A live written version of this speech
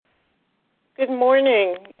Good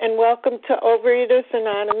morning, and welcome to Overeaters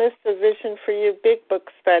Anonymous, a Vision for You Big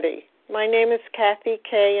Book Study. My name is Kathy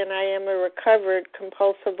Kay, and I am a recovered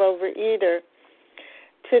compulsive overeater.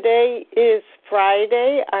 Today is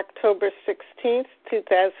Friday, October 16th,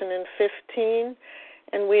 2015,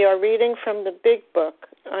 and we are reading from the Big Book,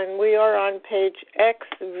 and we are on page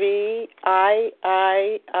XVIII,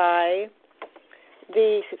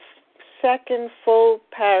 the second full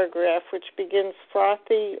paragraph, which begins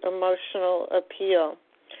frothy emotional appeal.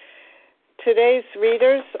 Today's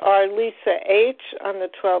readers are Lisa H. on the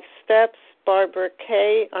 12 Steps, Barbara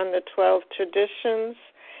K. on the 12 Traditions,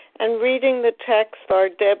 and reading the text are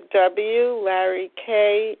Deb W., Larry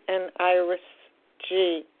K., and Iris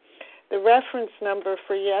G. The reference number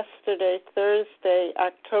for yesterday, Thursday,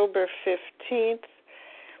 October 15th,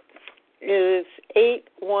 is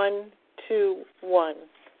 8121.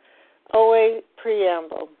 OA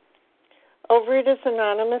Preamble. Overeaters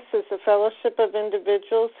Anonymous is a fellowship of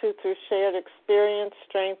individuals who, through shared experience,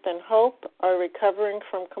 strength, and hope, are recovering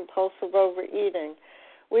from compulsive overeating.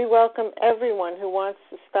 We welcome everyone who wants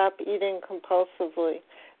to stop eating compulsively.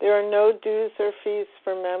 There are no dues or fees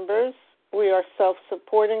for members. We are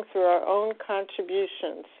self-supporting through our own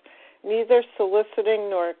contributions, neither soliciting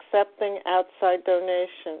nor accepting outside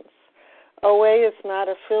donations. OA is not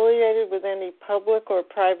affiliated with any public or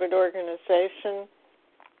private organization,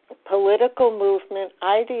 political movement,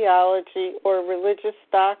 ideology, or religious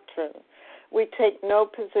doctrine. We take no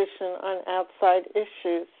position on outside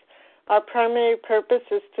issues. Our primary purpose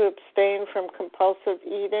is to abstain from compulsive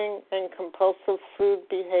eating and compulsive food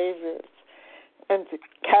behaviors, and to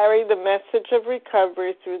carry the message of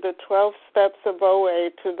recovery through the 12 steps of OA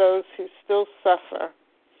to those who still suffer.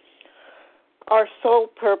 Our sole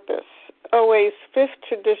purpose. OA's fifth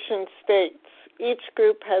tradition states, each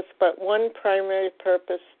group has but one primary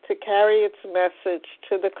purpose, to carry its message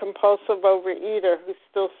to the compulsive overeater who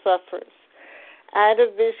still suffers. At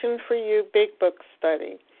a Vision for You Big Book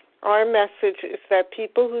Study, our message is that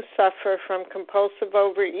people who suffer from compulsive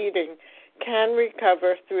overeating can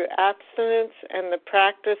recover through abstinence and the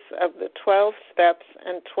practice of the 12 steps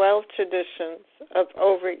and 12 traditions of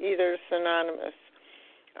Overeaters Anonymous.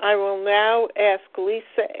 I will now ask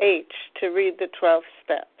Lisa H. to read the 12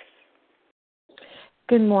 steps.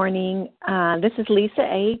 Good morning. This is Lisa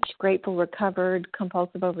H., grateful, recovered,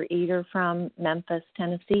 compulsive overeater from Memphis,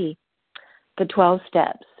 Tennessee. The 12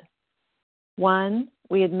 steps. 1,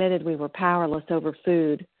 we admitted we were powerless over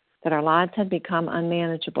food, that our lives had become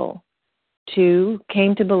unmanageable. 2,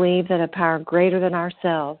 came to believe that a power greater than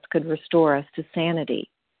ourselves could restore us to sanity.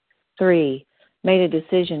 3, made a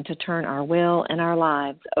decision to turn our will and our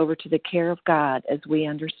lives over to the care of God as we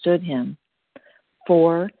understood Him.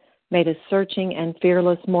 4, made a searching and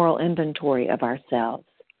fearless moral inventory of ourselves.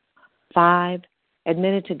 5,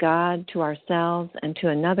 admitted to God, to ourselves, and to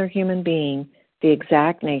another human being the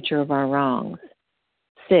exact nature of our wrongs.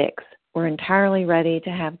 6, were entirely ready to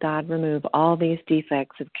have God remove all these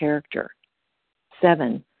defects of character.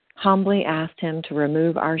 7, humbly asked Him to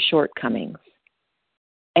remove our shortcomings.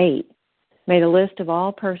 8, made a list of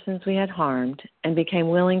all persons we had harmed and became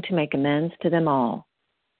willing to make amends to them all.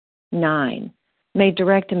 9, made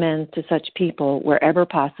direct amends to such people wherever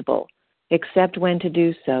possible, except when to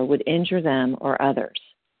do so would injure them or others.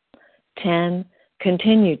 10,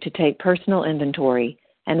 continued to take personal inventory,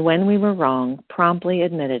 and when we were wrong, promptly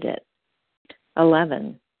admitted it.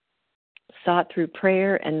 11, sought through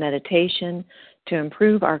prayer and meditation to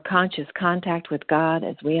improve our conscious contact with God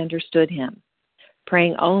as we understood Him,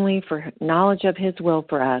 praying only for knowledge of His will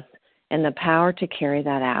for us and the power to carry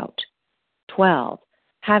that out. 12,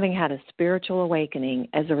 having had a spiritual awakening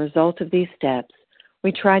as a result of these steps,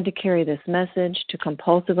 we tried to carry this message to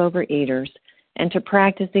compulsive overeaters and to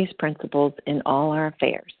practice these principles in all our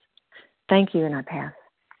affairs. Thank you, and I pass.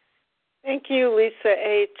 Thank you, Lisa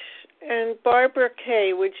H. And Barbara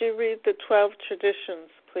K., would you read the 12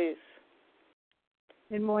 traditions, please?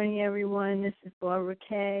 Good morning, everyone. This is Barbara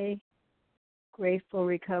K., grateful,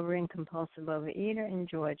 recovering, compulsive overeater in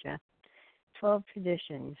Georgia. 12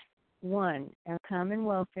 traditions. 1, our common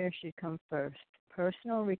welfare should come first.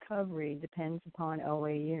 Personal recovery depends upon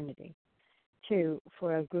OA unity. 2,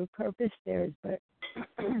 for a group purpose, there is but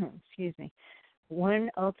one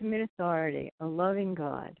ultimate authority, a loving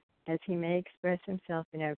God, as He may express Himself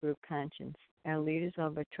in our group conscience. Our leaders are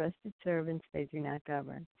but trusted servants, they do not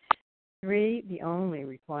govern. 3, the only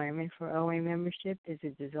requirement for OA membership is a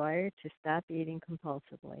desire to stop eating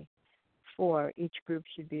compulsively. 4, each group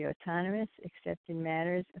should be autonomous except in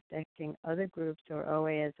matters affecting other groups or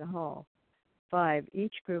OA as a whole. 5,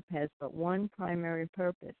 each group has but one primary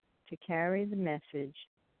purpose, to carry the message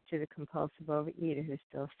to the compulsive overeater who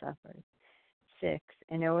still suffers. 6.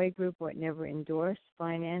 An OA group ought never endorse,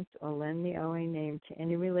 finance, or lend the OA name to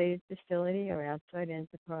any related facility or outside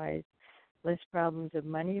enterprise, lest problems of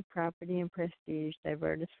money, property, and prestige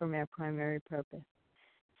divert us from our primary purpose.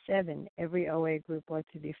 7. Every OA group ought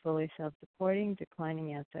to be fully self-supporting,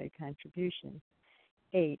 declining outside contributions.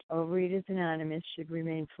 8. Overeaters Anonymous should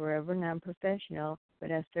remain forever non-professional,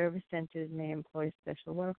 but our service centers may employ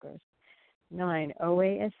special workers. 9.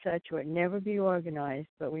 OA as such ought never be organized,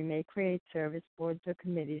 but we may create service boards or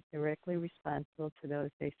committees directly responsible to those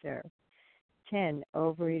they serve. 10.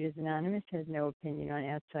 Overeaters Anonymous has no opinion on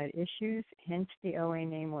outside issues, hence the OA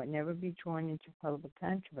name ought never be drawn into public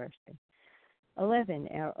controversy. 11.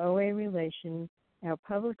 Our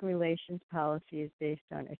public relations policy is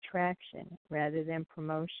based on attraction rather than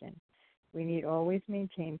promotion. We need always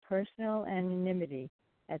maintain personal anonymity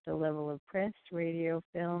at the level of press, radio,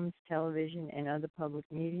 films, television, and other public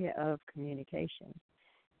media of communication.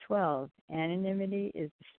 12. Anonymity is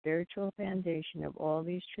the spiritual foundation of all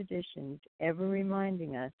these traditions, ever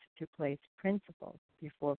reminding us to place principles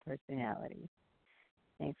before personalities.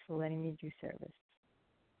 Thanks for letting me do service.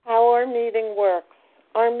 How our meeting works.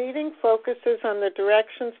 Our meeting focuses on the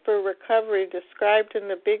directions for recovery described in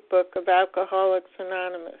the Big Book of Alcoholics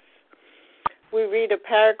Anonymous. We read a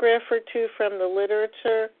paragraph or two from the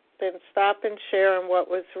literature, then stop and share on what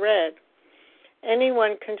was read.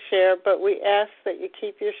 Anyone can share, but we ask that you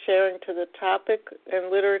keep your sharing to the topic and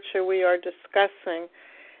literature we are discussing,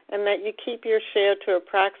 and that you keep your share to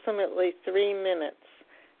approximately 3 minutes.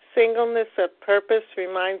 Singleness of purpose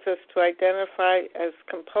reminds us to identify as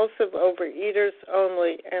compulsive overeaters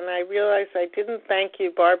only, and I realize I didn't thank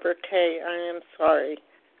you, Barbara Kay. I am sorry.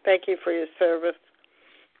 Thank you for your service.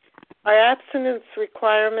 Our abstinence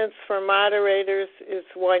requirements for moderators is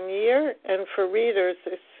 1 year, and for readers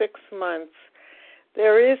is 6 months.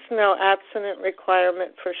 There is no abstinent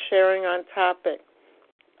requirement for sharing on topic.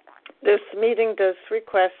 This meeting does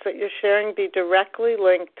request that your sharing be directly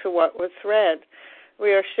linked to what was read.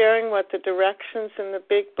 We are sharing what the directions in the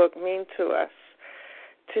Big Book mean to us.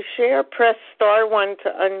 To share, press star 1 to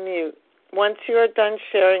unmute. Once you are done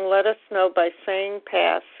sharing, let us know by saying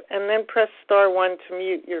pass, and then press star 1 to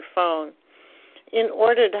mute your phone. In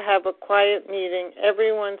order to have a quiet meeting,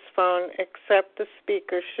 everyone's phone except the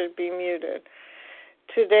speaker should be muted.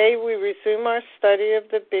 Today we resume our study of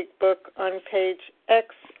the Big Book on page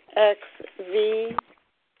XXVIII,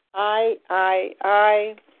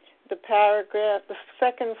 the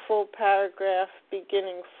second full paragraph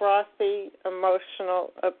beginning frothy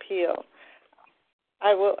emotional appeal.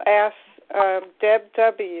 I will ask Deb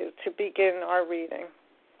W. to begin our reading.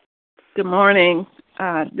 Good morning.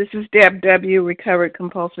 This is Deb W., recovered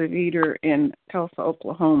compulsive eater in Tulsa,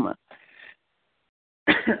 Oklahoma.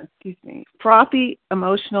 Excuse me. Frothy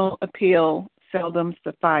emotional appeal seldom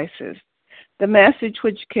suffices. The message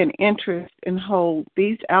which can interest and hold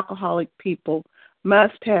these alcoholic people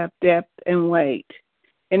must have depth and weight.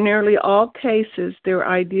 In nearly all cases, their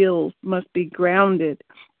ideals must be grounded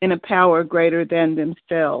in a power greater than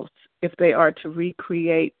themselves if they are to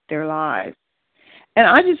recreate their lives. And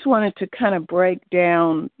I just wanted to kind of break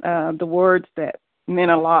down the words that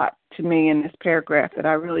meant a lot to me in this paragraph that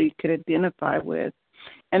I really could identify with.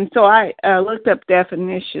 And so I looked up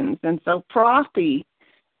definitions. And so frothy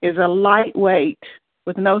is a lightweight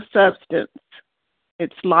with no substance.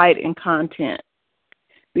 It's light in content.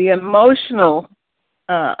 The emotional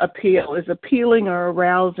appeal is appealing or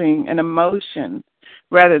arousing an emotion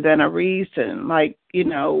rather than a reason. Like, you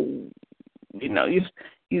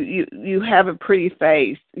have a pretty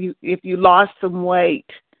face. If you lost some weight,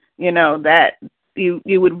 that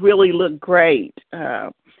you would really look great.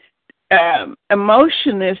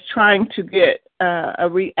 Emotion is trying to get a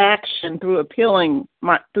reaction through appealing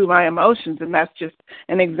through my emotions, and that's just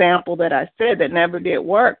an example that I said that never did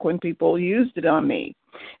work when people used it on me.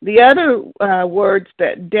 The other words,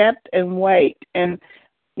 that depth and weight, and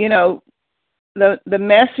the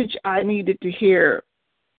message I needed to hear,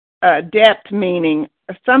 depth meaning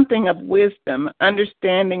something of wisdom,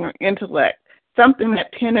 understanding, or intellect, something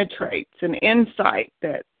that penetrates, an insight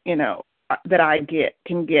that that I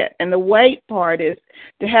can get. And the weight part is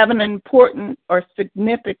to have an important or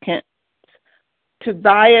significant, to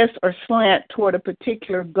bias or slant toward a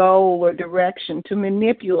particular goal or direction, to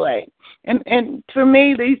manipulate. And for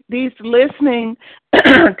me, these listening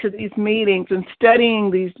to these meetings and studying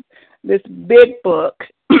this Big Book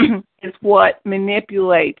is what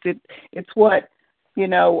manipulates. It's what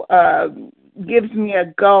gives me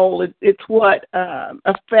a goal. It's what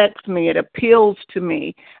affects me. It appeals to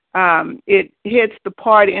me. it hits the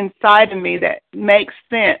part inside of me that makes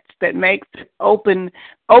sense, that makes it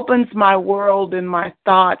opens my world and my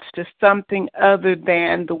thoughts to something other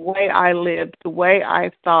than the way I lived, the way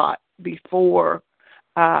I thought before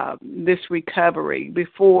this recovery,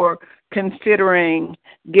 before considering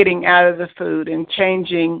getting out of the food and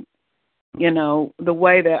changing, the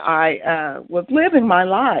way that I was living my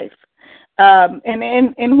life.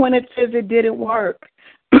 And when it says it didn't work,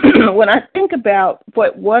 when I think about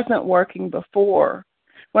what wasn't working before,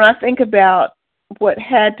 when I think about what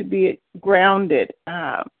had to be grounded,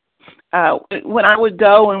 when I would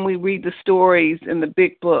go and we read the stories in the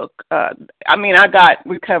big book, I got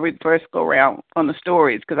recovered first go around on the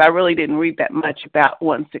stories because I really didn't read that much about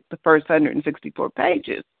the first 164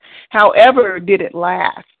 pages. However, did it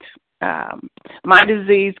last? My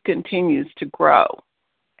disease continues to grow.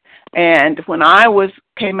 And when I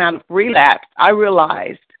came out of relapse, I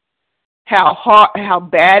realized how hard, how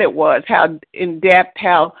bad it was, how in depth,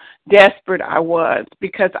 how desperate I was,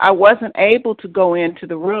 because I wasn't able to go into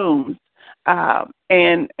the rooms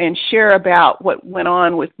and share about what went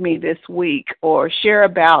on with me this week, or share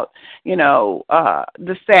about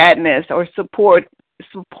the sadness, or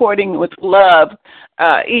supporting with love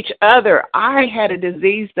each other. I had a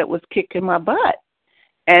disease that was kicking my butt.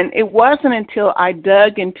 And it wasn't until I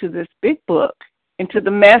dug into this big book, into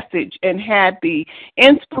the message, and had the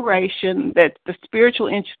inspiration, that the spiritual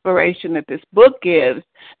inspiration that this book gives,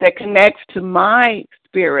 that connects to my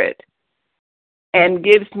spirit and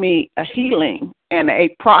gives me a healing and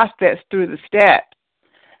a process through the steps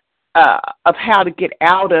of how to get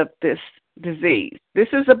out of this disease. This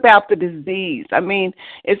is about the disease. I mean,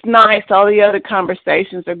 it's nice, all the other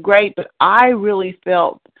conversations are great, but I really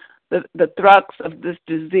felt the thrust of this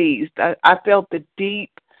disease. I felt the deep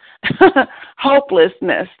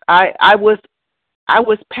hopelessness. I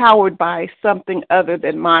was powered by something other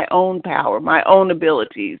than my own power, my own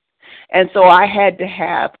abilities. And so I had to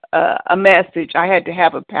have a message. I had to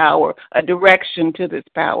have a power, a direction to this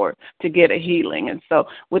power to get a healing. And so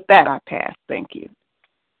with that, I pass. Thank you.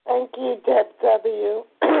 Thank you, Deb W.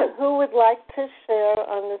 Who would like to share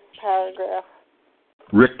on this paragraph?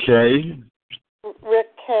 Rick K. Rick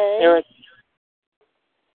K. Sarah.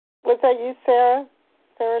 Was that you, Sarah?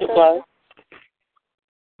 Sarah It was.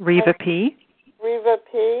 Reva P. Reva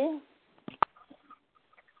P.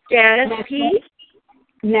 Janice P.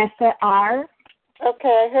 Nessa R.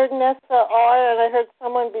 Okay, I heard Nessa R, and I heard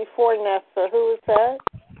someone before Nessa. Who was that?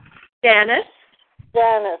 Janice.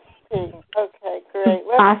 Janice P. Okay, great.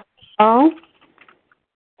 Vasa O.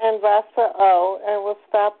 And Vasa O, and we'll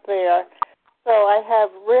stop there. So I have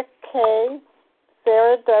Rick K.,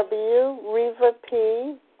 Sarah W., Reva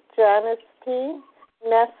P., Janice P.,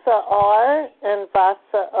 Nessa R., and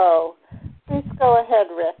Vasa O. Please go ahead,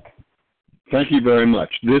 Rick. Thank you very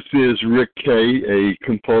much. This is Rick K., a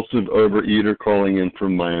compulsive overeater calling in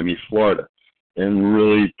from Miami, Florida, and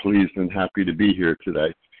really pleased and happy to be here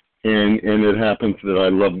today. And it happens that I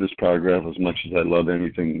love this paragraph as much as I love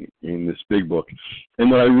anything in this big book.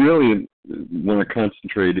 And what I really want to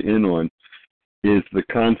concentrate in on is the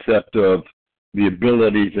concept of the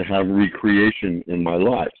ability to have recreation in my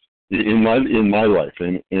life, in my life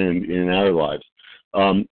and in our lives.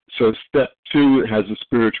 So step 2 has a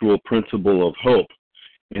spiritual principle of hope.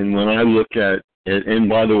 And when I look at it, and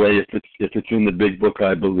by the way, if it's in the big book,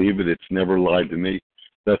 I believe it. It's never lied to me.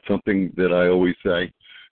 That's something that I always say.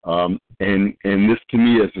 And this to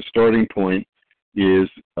me as a starting point is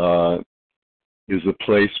a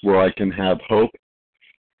place where I can have hope.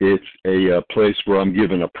 It's a place where I'm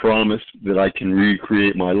given a promise that I can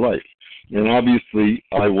recreate my life. And obviously,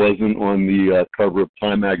 I wasn't on the cover of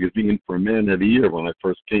Time magazine for Man of the Year when I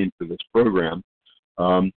first came to this program.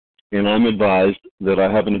 And I'm advised that I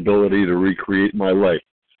have an ability to recreate my life,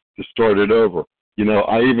 to start it over.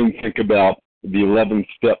 I even think about the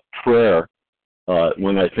 11-step prayer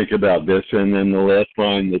when I think about this. And then the last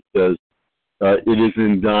line that says, it is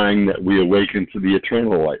in dying that we awaken to the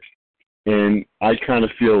eternal life. And I kind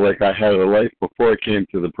of feel like I had a life before I came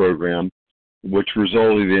to the program, which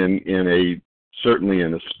resulted in certainly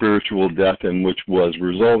in a spiritual death, and which was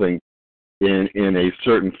resulting in a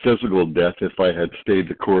certain physical death if I had stayed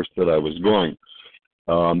the course that I was going.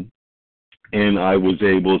 And I was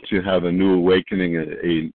able to have a new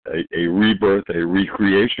awakening, a rebirth, a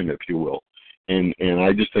recreation, if you will. And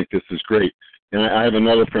I just think this is great. And I have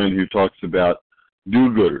another friend who talks about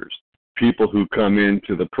do-gooders, people who come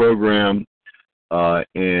into the program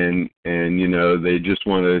and they just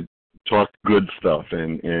want to talk good stuff,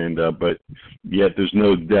 but yet there's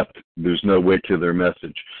no depth, there's no weight to their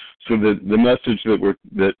message. So the message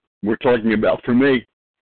that we're talking about for me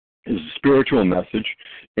is a spiritual message,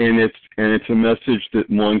 and it's a message that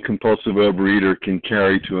one compulsive overeater can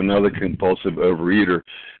carry to another compulsive overeater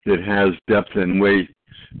that has depth and weight,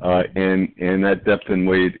 and that depth and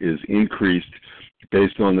weight is increased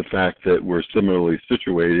based on the fact that we're similarly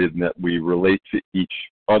situated and that we relate to each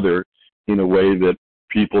other in a way that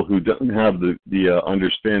people who don't have the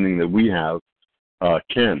understanding that we have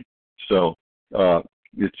can. So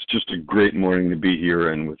it's just a great morning to be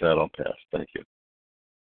here, and with that, I'll pass. Thank you.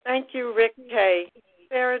 Thank you, Rick K.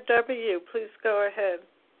 Sarah W., please go ahead.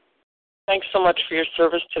 Thanks so much for your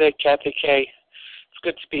service today, Kathy K. It's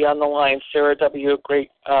good to be on the line. Sarah W.,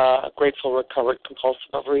 grateful, recovered,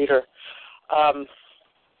 compulsive overeater.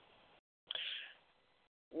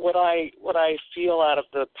 What I feel out of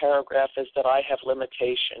the paragraph is that I have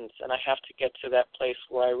limitations, and I have to get to that place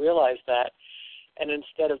where I realize that. And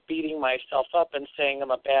instead of beating myself up and saying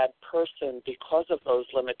I'm a bad person because of those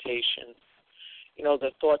limitations, you know,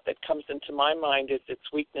 the thought that comes into my mind is it's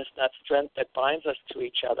weakness, not strength, that binds us to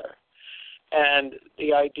each other. And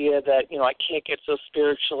the idea that, you know, I can't get so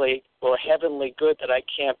spiritually or heavenly good that I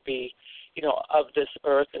can't be, you know, of this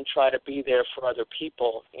earth and try to be there for other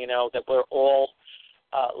people, you know, that we're all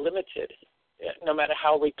limited, no matter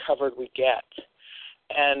how recovered we get.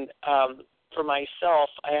 And for myself,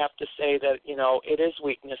 I have to say that, you know, it is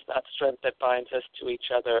weakness, not strength, that binds us to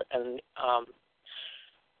each other. And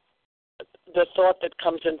the thought that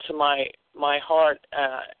comes into my heart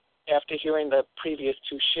after hearing the previous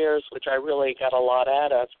two shares, which I really got a lot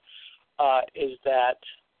out of, is that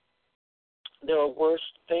there are worse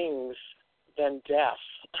things than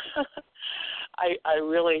death. I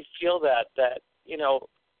really feel that, you know,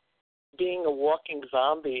 being a walking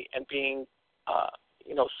zombie and being,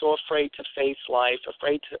 you know, so afraid to face life,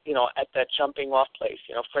 afraid to, you know, at that jumping off place,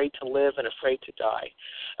 you know, afraid to live and afraid to die,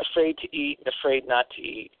 afraid to eat and afraid not to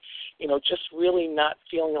eat, you know, just really not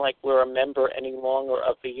feeling like we're a member any longer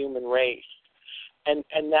of the human race. And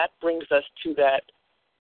that brings us to that,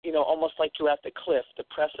 you know, almost like you're at the cliff, the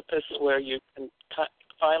precipice where you can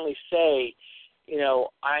finally say, you know,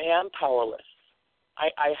 I am powerless.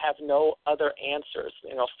 I have no other answers.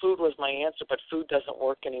 You know, food was my answer, but food doesn't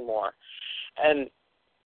work anymore. And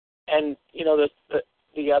you know,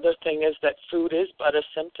 the other thing is that food is but a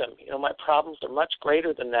symptom. You know, my problems are much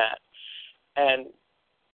greater than that. And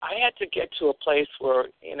I had to get to a place where,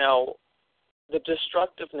 you know, the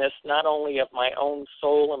destructiveness not only of my own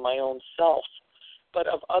soul and my own self, but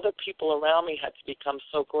of other people around me had to become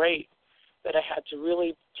so great that I had to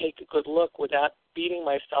really take a good look without beating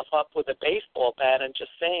myself up with a baseball bat and just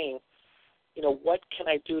saying, you know, what can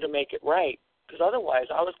I do to make it right? Because otherwise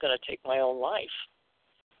I was going to take my own life.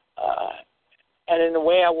 And in a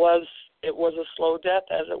way it was a slow death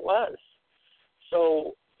as it was.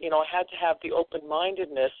 So, you know, I had to have the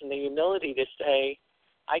open-mindedness and the humility to say,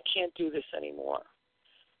 I can't do this anymore.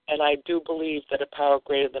 And I do believe that a power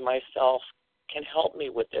greater than myself can help me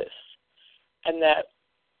with this. And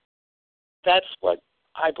that's what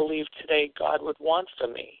I believe today God would want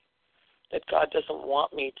from me, that God doesn't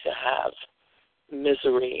want me to have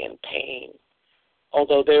misery and pain.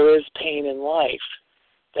 Although there is pain in life,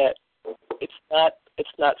 that it's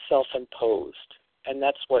not self-imposed. And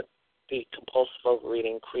that's what the compulsive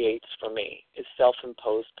overeating creates for me, is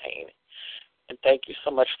self-imposed pain. And thank you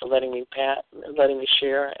so much for letting me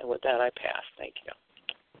share. And with that, I pass. Thank you.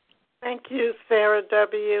 Thank you, Sarah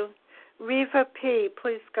W. Reva P.,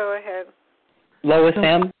 please go ahead. Lois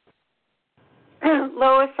M.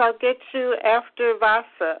 Lois, I'll get you after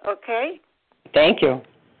Vasa, okay? Thank you.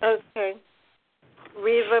 Okay.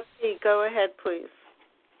 Reva P., go ahead, please.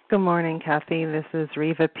 Good morning, Kathy. This is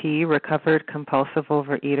Reva P., recovered compulsive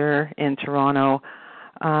overeater in Toronto.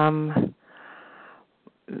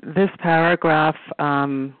 This paragraph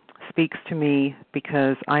speaks to me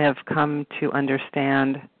because I have come to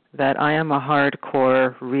understand that I am a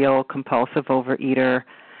hardcore, real compulsive overeater,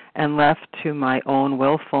 and left to my own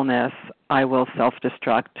willfulness, I will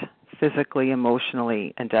self-destruct physically,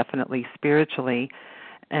 emotionally, and definitely spiritually.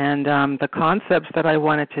 And the concepts that I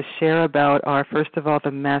wanted to share about are, first of all,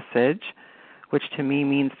 the message, which to me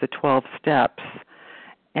means the 12 steps,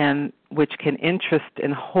 and which can interest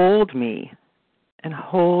and hold me,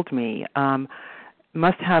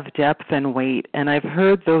 must have depth and weight. And I've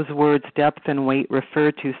heard those words, depth and weight,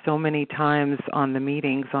 referred to so many times on the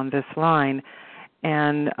meetings on this line.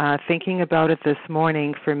 And thinking about it this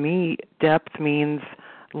morning, for me, depth means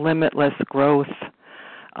limitless growth.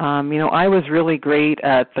 You know, I was really great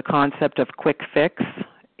at the concept of quick fix.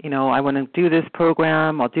 You know, I want to do this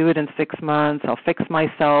program, I'll do it in 6 months, I'll fix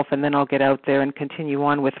myself, and then I'll get out there and continue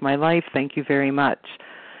on with my life. Thank you very much.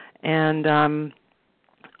 And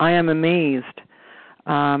I am amazed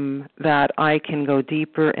that I can go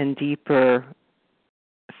deeper and deeper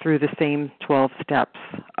through the same 12 steps,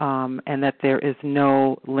 and that there is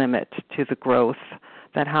no limit to the growth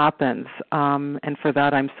that happens. And for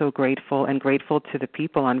that, I'm so grateful, and grateful to the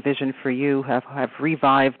people on Vision for You who have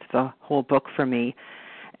revived the whole book for me.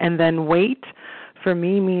 And then wait, for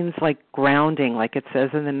me, means like grounding, like it says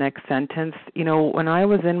in the next sentence. You know, when I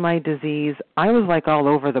was in my disease, I was like all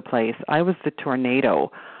over the place. I was the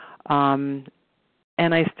tornado.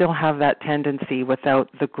 And I still have that tendency without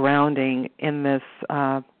the grounding in this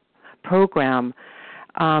program.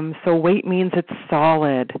 So wait means it's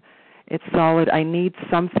solid. It's solid. I need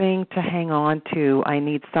something to hang on to. I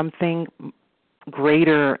need something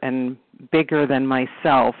greater and bigger than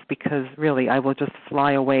myself, because really I will just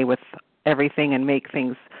fly away with everything and make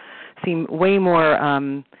things seem way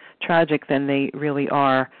more tragic than they really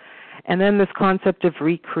are. And then this concept of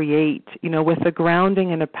recreate, you know, with a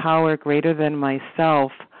grounding and a power greater than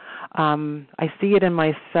myself, I see it in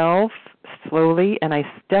myself slowly, and I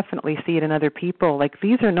definitely see it in other people. Like,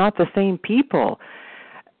 these are not the same people.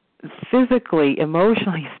 Physically,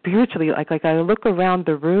 emotionally, spiritually, like I look around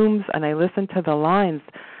the rooms and I listen to the lines,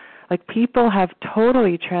 like people have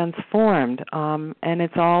totally transformed, and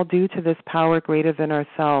it's all due to this power greater than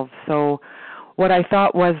ourselves. So what I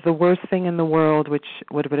thought was the worst thing in the world, which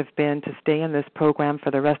would have been to stay in this program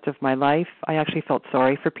for the rest of my life, I actually felt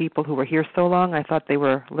sorry for people who were here so long. I thought they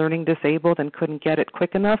were learning disabled and couldn't get it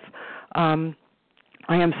quick enough.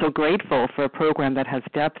 I am so grateful for a program that has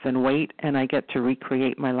depth and weight, and I get to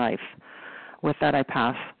recreate my life. With that, I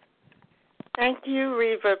pass. Thank you,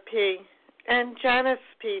 Reva P. And Janice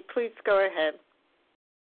P., please go ahead.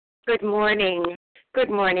 Good morning. Good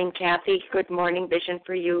morning, Kathy. Good morning, Vision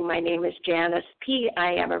for You. My name is Janice P.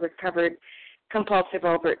 I am a recovered compulsive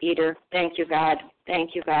overeater. Thank you, God.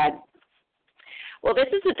 Thank you, God. Well,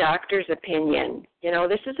 this is a doctor's opinion. You know,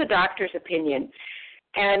 this is a doctor's opinion.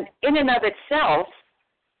 And in and of itself,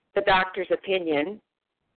 the doctor's opinion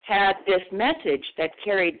had this message that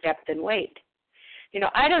carried depth and weight. You know,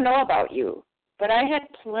 I don't know about you, but I had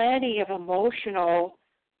plenty of emotional,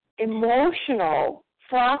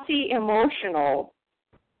 frothy emotional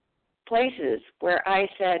places where I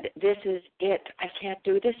said, this is it. I can't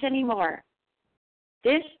do this anymore.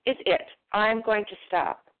 This is it. I'm going to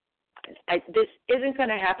stop. This isn't going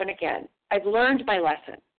to happen again. I've learned my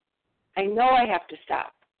lesson. I know I have to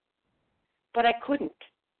stop. But I couldn't.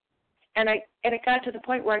 And it got to the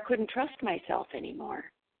point where I couldn't trust myself anymore.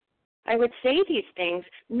 I would say these things,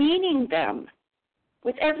 meaning them,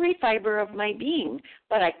 with every fiber of my being,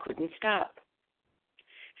 but I couldn't stop.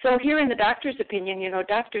 So here in the doctor's opinion, you know,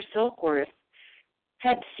 Dr. Silkworth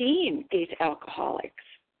had seen these alcoholics.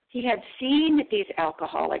 He had seen these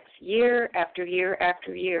alcoholics year after year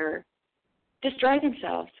after year destroy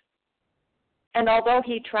themselves. And although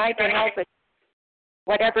he tried to help it,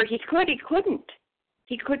 whatever he could, he couldn't.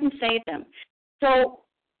 He couldn't save them. So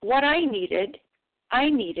what I needed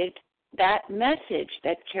that message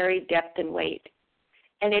that carried depth and weight.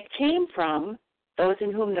 And it came from those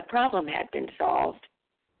in whom the problem had been solved,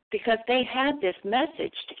 because they had this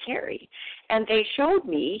message to carry. And they showed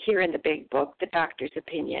me here in the big book, The Doctor's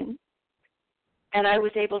Opinion, and I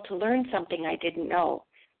was able to learn something I didn't know,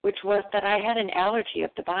 which was that I had an allergy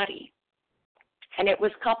of the body. And it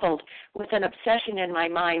was coupled with an obsession in my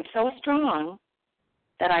mind so strong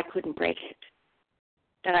that I couldn't break it.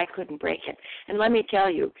 And let me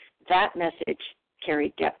tell you, that message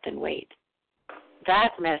carried depth and weight.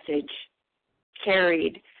 That message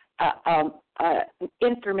carried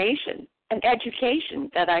information and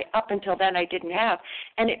education that up until then I didn't have,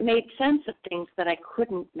 and it made sense of things that I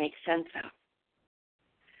couldn't make sense of.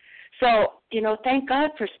 So, you know, thank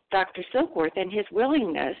God for Dr. Silkworth and his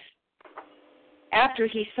willingness, after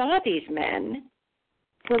he saw these men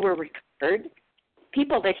who were recovered,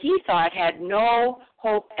 people that he thought had no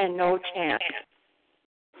hope and no chance,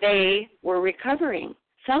 they were recovering.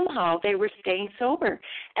 Somehow they were staying sober,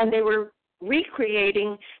 and they were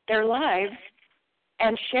recreating their lives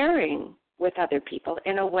and sharing with other people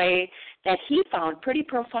in a way that he found pretty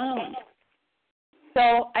profound.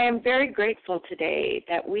 So I am very grateful today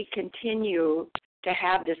that we continue to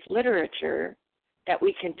have this literature, that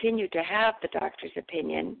we continue to have the doctor's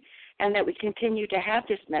opinion, and that we continue to have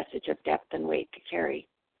this message of depth and weight to carry.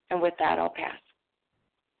 And with that, I'll pass.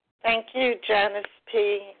 Thank you, Janice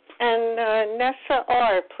P. And Nessa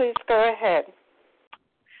R., please go ahead.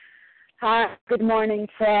 Hi, good morning,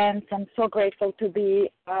 friends. I'm so grateful to be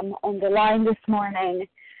on the line this morning.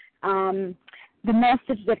 The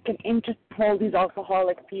message that can interest all these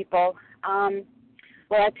alcoholic people. Well,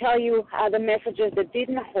 I tell you, the messages that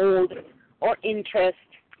didn't hold or interest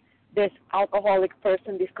this alcoholic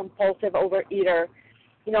person, this compulsive overeater,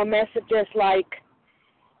 messages like,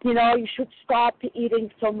 you should stop eating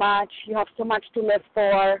so much. You have so much to live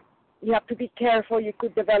for. You have to be careful. You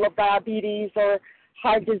could develop diabetes or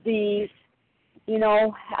heart disease.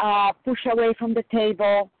 Push away from the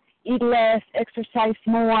table. Eat less. Exercise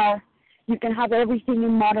more. You can have everything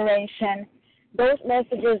in moderation. Those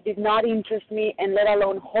messages did not interest me and let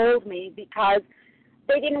alone hold me because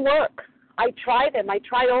they didn't work. I tried them. I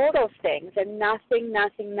tried all those things, and nothing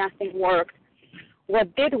worked.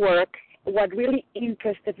 What did work, what really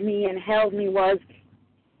interested me and held me was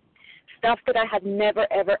stuff that I had never,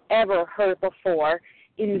 ever, ever heard before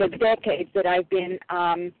in the decades that I've been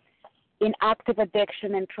in active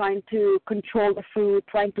addiction and trying to control the food,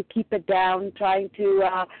 trying to keep it down, trying to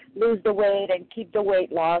lose the weight and keep the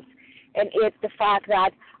weight loss. And it's the fact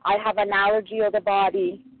that I have an allergy of the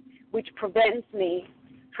body which prevents me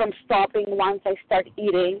from stopping once I start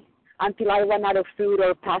eating until I run out of food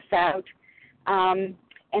or pass out.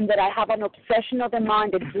 And that I have an obsession of the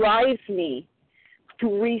mind that drives me to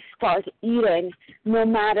restart eating no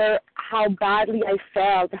matter how badly I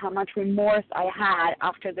felt, how much remorse I had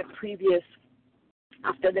after the previous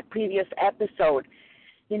episode.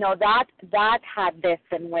 That had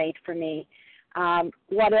depth and weight for me.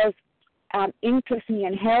 What else interested me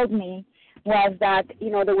and held me was that,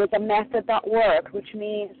 there was a method that worked, which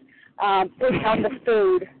means put down the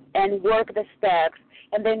food and work the steps,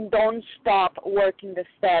 and then don't stop working the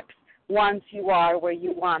steps once you are where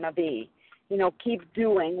you want to be. Keep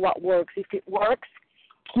doing what works. If it works,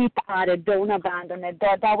 keep at it. Don't abandon it.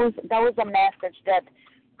 That was a message that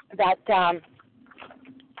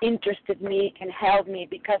interested me and held me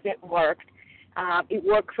because it worked. It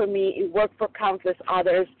worked for me. It worked for countless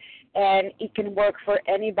others, and it can work for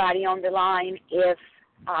anybody on the line if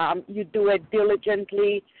you do it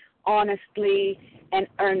diligently, honestly, and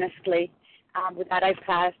earnestly. With that, I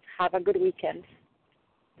pass. Have a good weekend.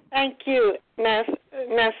 Thank you,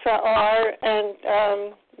 Nessa R. And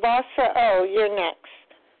Vasa O., you're next.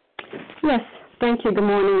 Yes, thank you. Good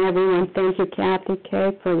morning, everyone. Thank you, Kathy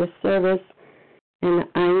K., for your service. And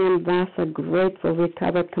I am Vasa, grateful,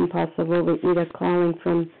 recovered compulsive overeater, calling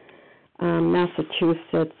from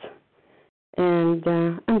Massachusetts. And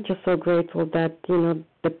I'm just so grateful that,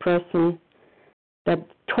 the person that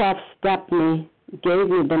 12-stepped me, gave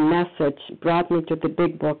me the message, brought me to the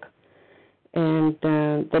big book. And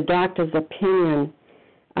the doctor's opinion,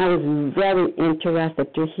 I was very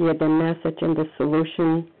interested to hear the message and the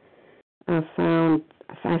solution. I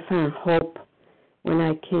found hope when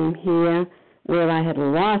I came here, where I had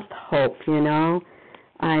lost hope.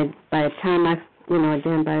 By the time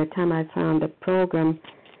I found the program,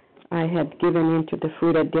 I had given into the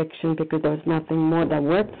food addiction because there was nothing more that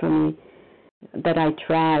worked for me that I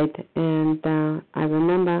tried. And I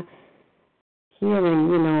remember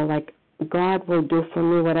hearing, like, God will do for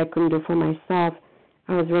me what I couldn't do for myself.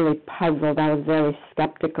 I was really puzzled. I was very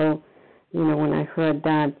skeptical, when I heard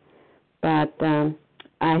that. But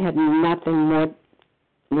I had nothing more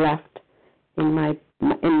left in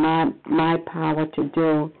my power to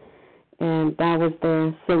do, and that was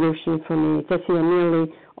the solution for me. It says here,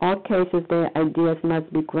 nearly all cases, their ideas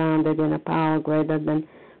must be grounded in a power greater than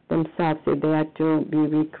themselves if they are to be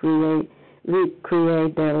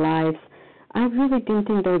recreate their lives. I really didn't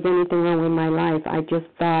think there was anything wrong with my life. I just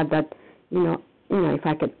thought that, if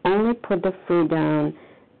I could only put the food down,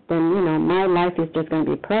 then, my life is just going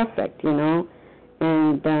to be perfect, and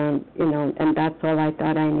that's all I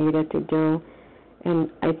thought I needed to do.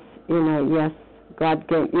 And yes, God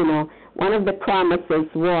gave, one of the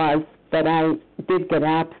promises was that I did get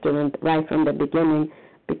abstinent right from the beginning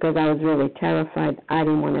because I was really terrified. I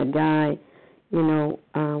didn't want to die,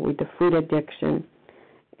 with the food addiction.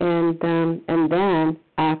 And then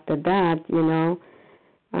after that,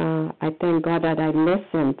 I thank God that I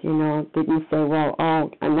listened, didn't say, well,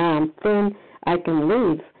 now I'm thin, I can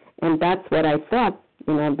leave. And that's what I thought,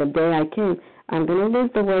 the day I came. I'm going to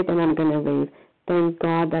lose the weight and I'm going to leave. Thank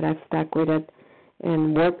God that I stuck with it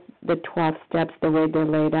and worked the 12 steps the way they're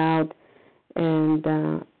laid out. And,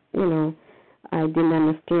 I didn't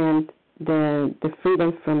understand the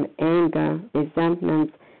freedom from anger,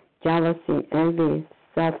 resentment, jealousy, envy,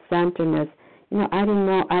 self-centeredness. I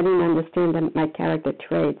didn't understand my character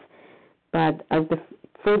traits. But as the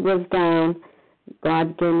food was down,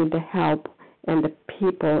 God gave me the help, and the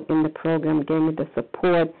people in the program gave me the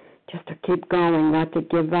support just to keep going, not to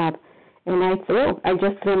give up. And I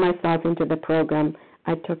just threw myself into the program.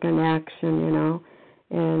 I took an action,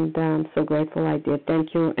 and I'm so grateful I did.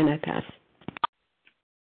 Thank you, and I pass.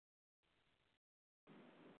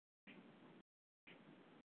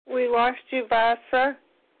 We lost you, Vasa.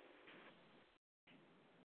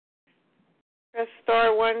 Press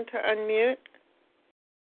star 1 to unmute.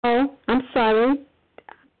 Oh, I'm sorry.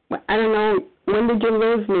 I don't know. When did you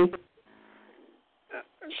lose me?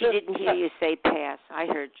 She didn't hear you say pass. I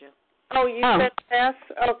heard you. Oh, you said pass?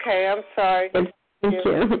 Okay, I'm sorry. Thank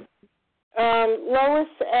you. Lois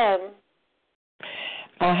M.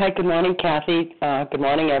 Hi, good morning, Kathy. Good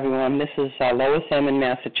morning, everyone. This is Lois M. in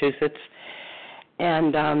Massachusetts.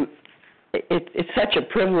 And it's such a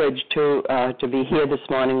privilege to be here this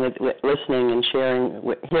morning with listening and hearing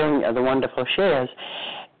the wonderful shares.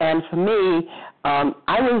 And for me,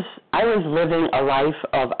 I was living a life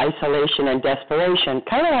of isolation and desperation,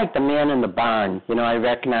 kind of like the man in the barn. You know, I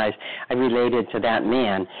related to that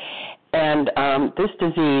man. And this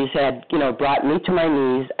disease had, brought me to my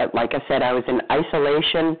knees. Like I said, I was in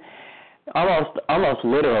isolation, almost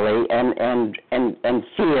literally, and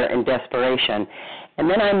fear and desperation. And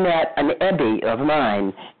then I met an Ebby of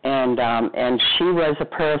mine, and she was a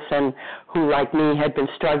person who, like me, had been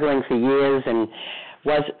struggling for years and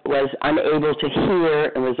was unable to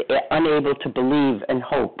hear and was unable to believe and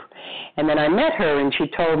hope. And then I met her, and she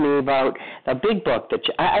told me about a big book that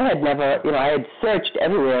I had never, I had searched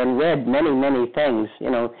everywhere and read many, many things,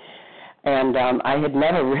 and I had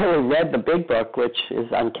never really read the big book, which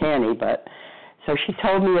is uncanny. But so she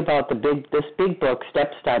told me about this big book,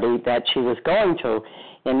 Step Study, that she was going to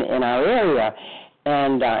in our area.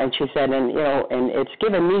 And she said, and it's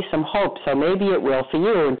given me some hope, so maybe it will for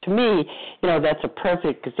you. And to me, that's a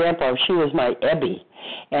perfect example of she was my Ebby.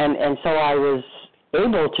 And so I was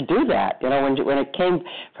able to do that, when it came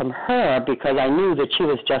from her, because I knew that she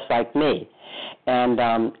was just like me. And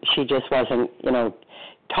she just wasn't,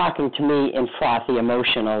 talking to me in frothy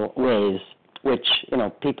emotional ways, which,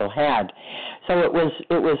 people had. So it was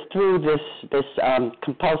through this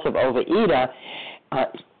compulsive overeater,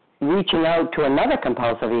 reaching out to another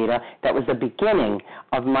compulsive eater, that was the beginning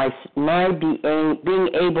of my being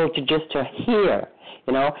able to just to hear,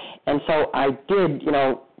 And so I did,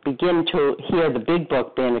 begin to hear the big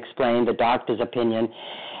book being explained, the doctor's opinion,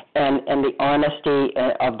 and the honesty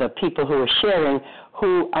of the people who were sharing,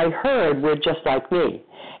 who I heard were just like me.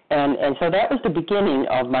 And so that was the beginning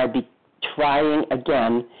of my trying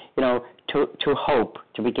again, to hope,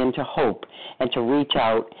 to begin to hope and to reach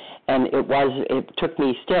out. And it took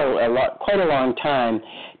me still quite a long time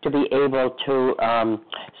to be able to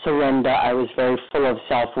surrender. I was very full of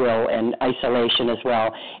self-will and isolation as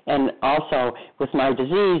well. And also with my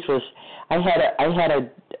disease my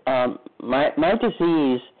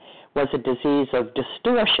disease was a disease of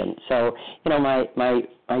distortion. So, my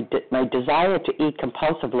desire to eat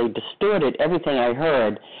compulsively distorted everything I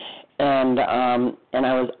heard. And I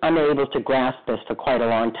was unable to grasp this for quite a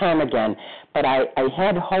long time again. But I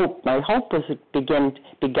had hope. My hope was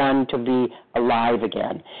begun to be alive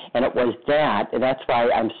again. And it was that's why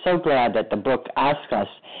I'm so glad that the book asks us,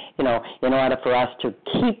 in order for us to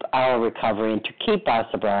keep our recovery and to keep our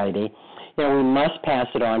sobriety, we must pass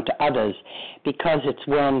it on to others, because it's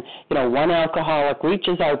when, one alcoholic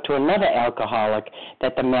reaches out to another alcoholic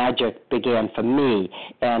that the magic began for me.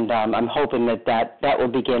 And I'm hoping that will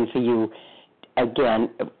begin for you again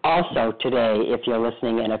also today, if you're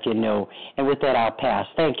listening and if you're new. And with that, I'll pass.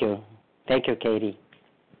 Thank you. Thank you, Katie.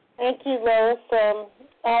 Thank you, Lois.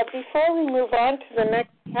 Before we move on to the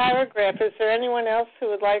next paragraph, is there anyone else who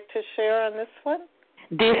would like to share on this one?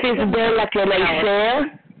 This is Bella. Can I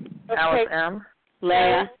share? Okay. Alice M.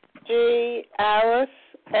 Leah. G, Alice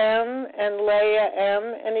M, and Leah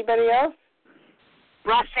M. Anybody else?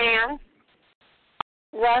 Roxanne.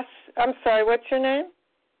 Russ, I'm sorry, what's your name?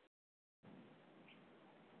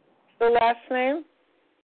 The last name?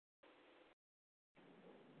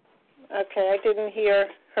 Okay, I didn't hear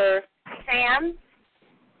her. Sam.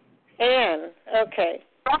 Ann, okay.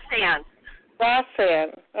 Roxanne.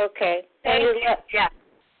 Roxanne, okay. Thank you, Jeff.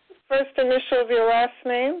 First initial of your last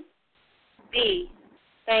name? B.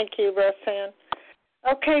 Thank you, Roxanne.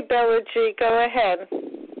 Okay, Bella G., go ahead.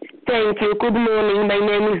 Thank you. Good morning. My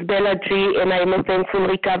name is Bella G., and I'm a thankful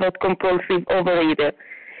recovered compulsive overeater.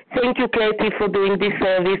 Thank you, Katie, for doing this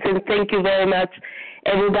service, and thank you very much,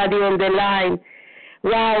 everybody on the line.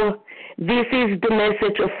 Wow, this is the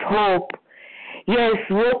message of hope. Yes,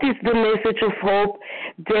 what is the message of hope?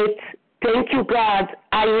 That, thank you, God,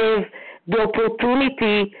 I have the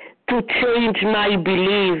opportunity to change my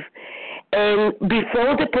belief. And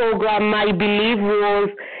before the program, my belief was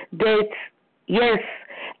that, yes,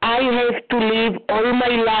 I have to live all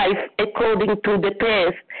my life according to the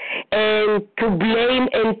past, and to blame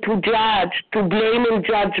and to blame and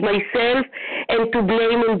judge myself, and to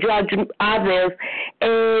blame and judge others,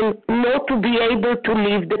 and not to be able to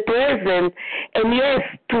live the present. And yes,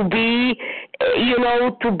 to be,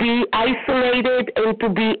 to be isolated and to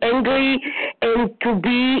be angry and to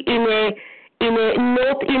be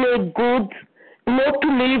not to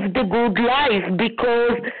live the good life,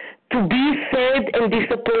 because to be sad and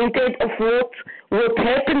disappointed of what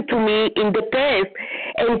happened to me in the past,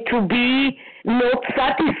 and to be not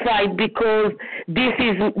satisfied because this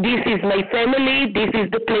is my family, this is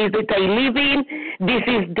the place that I live in, this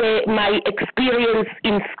is my experience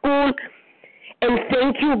in school. And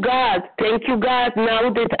thank you, God. Now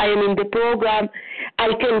that I am in the program,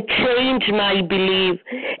 I can change my belief.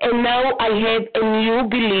 And now I have a new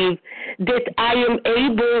belief that I am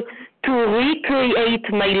able to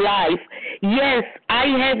recreate my life. Yes, I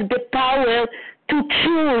have the power to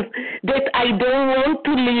choose that I don't want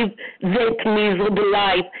to live that miserable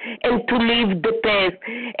life and to live the past.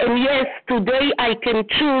 And yes, today I can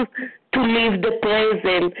choose to live the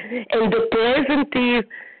present. And the present is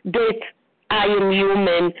that I am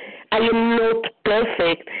human. I am not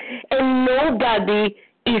perfect. And nobody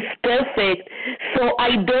is perfect. So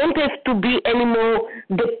I don't have to be anymore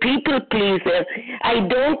the people pleaser. I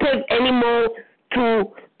don't have anymore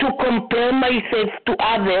to compare myself to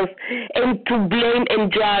others and to blame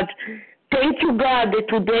and judge. Thank you, God, that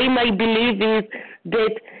today my belief is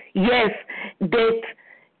that, yes, that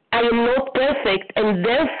I am not perfect, and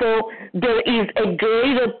therefore there is a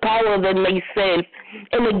greater power than myself.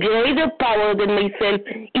 And a greater power than myself,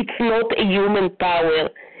 it's not a human power.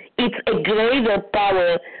 It's a greater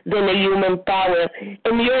power than a human power.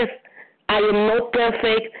 And yes, I am not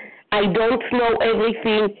perfect. I don't know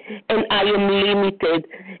everything, and I am limited.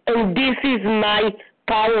 And this is my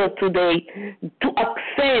power today, to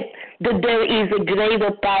accept that there is a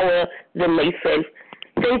greater power than myself.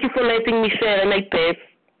 Thank you for letting me share, and I pass.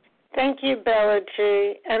 Thank you, Bella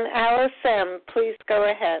G. And Alice M., please go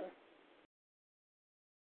ahead.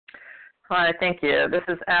 Hi, thank you. This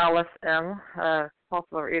is Alice M.,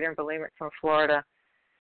 compulsive overeater and bulimic from Florida.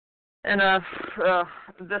 And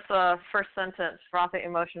this first sentence, frothy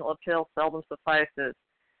emotional appeal seldom suffices.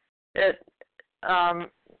 It is I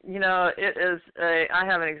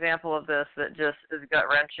have an example of this that just is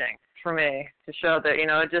gut-wrenching for me to show that,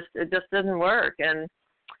 it just didn't work. And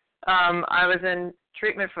I was in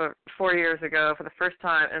treatment for 4 years ago for the first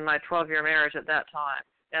time in my 12-year marriage at that time.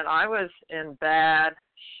 And I was in bad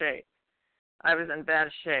shape.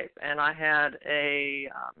 And I had a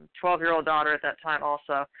 12-year-old daughter at that time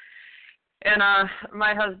also. And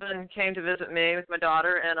my husband came to visit me with my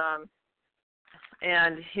daughter,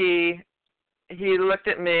 and he looked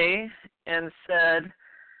at me and said,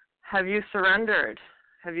 "Have you surrendered?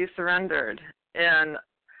 Have you surrendered?" And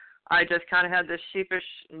I just kind of had this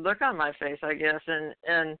sheepish look on my face, I guess, and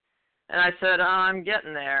I said, "Oh, I'm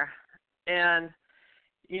getting there." And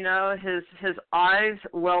his eyes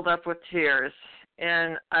welled up with tears,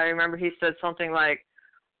 and I remember he said something like,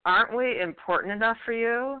 "Aren't we important enough for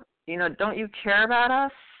you? Don't you care about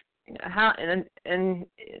us? How and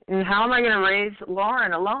how am I going to raise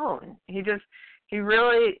Lauren alone?" I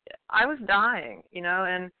was dying,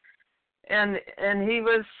 and he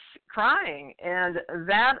was crying, and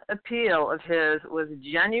that appeal of his was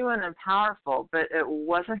genuine and powerful, but it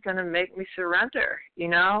wasn't going to make me surrender.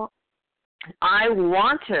 I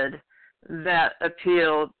wanted that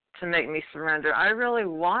appeal to make me surrender. I really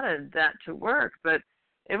wanted that to work, but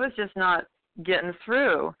it was just not getting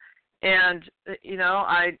through. And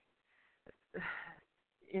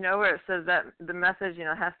where it says that the message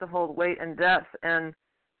has to hold weight and depth, and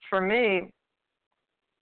for me,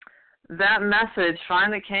 that message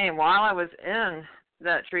finally came while I was in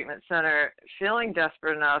that treatment center, feeling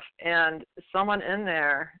desperate enough, and someone in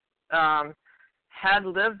there had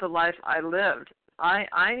lived the life I lived.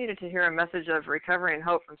 I needed to hear a message of recovery and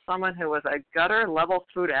hope from someone who was a gutter-level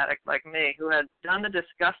food addict like me, who had done the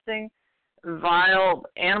disgusting, vile,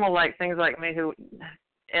 animal-like things like me,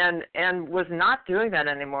 and was not doing that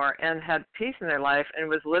anymore, and had peace in their life, and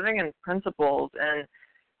was living in principles, and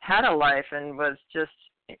had a life, and was just,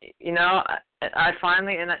 I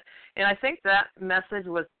finally, and I think that message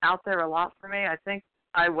was out there a lot for me. I think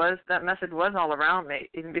that message was all around me,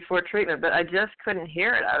 even before treatment, but I just couldn't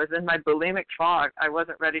hear it. I was in my bulimic fog. I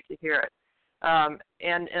wasn't ready to hear it. And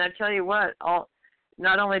I tell you what,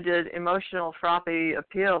 not only did emotional frothy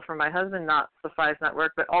appeal from my husband not suffice, not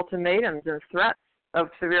work, but ultimatums and threats of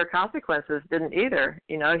severe consequences didn't either.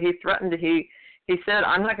 He threatened, he said,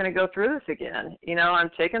 "I'm not going to go through this again. I'm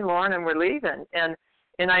taking Lauren and we're leaving." And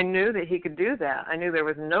And I knew that he could do that. I knew there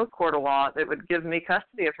was no court of law that would give me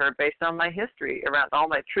custody of her based on my history around all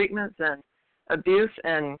my treatments and abuse,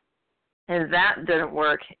 and that didn't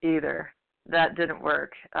work either. That didn't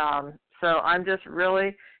work. So I'm just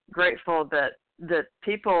really grateful that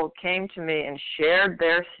people came to me and shared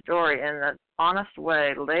their story in an honest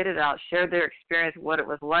way, laid it out, shared their experience, what it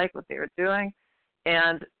was like, what they were doing,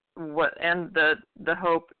 and the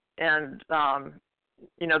hope and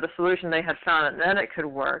the solution they had found, and that it could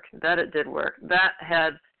work, that it did work. That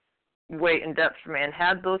had weight and depth for me. And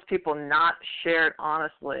had those people not shared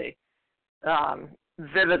honestly,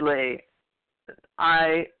 vividly,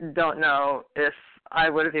 I don't know if I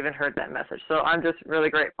would have even heard that message. So I'm just really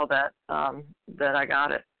grateful that I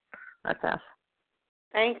got it. I pass.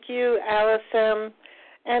 Thank you, Alice M.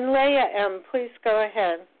 And Leah M., please go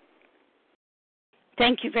ahead.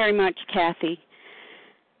 Thank you very much, Kathy.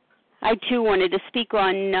 I, too, wanted to speak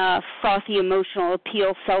on frothy emotional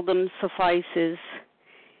appeal seldom suffices.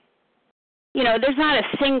 You know, there's not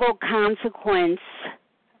a single consequence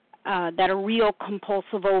that a real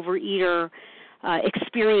compulsive overeater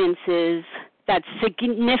experiences that's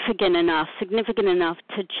significant enough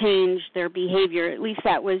to change their behavior. At least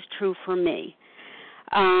that was true for me.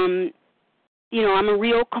 I'm a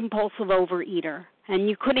real compulsive overeater, and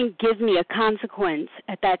you couldn't give me a consequence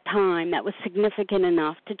at that time that was significant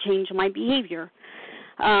enough to change my behavior.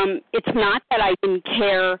 It's not that I didn't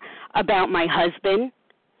care about my husband.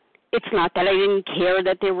 It's not that I didn't care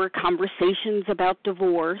that there were conversations about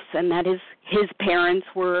divorce and that his parents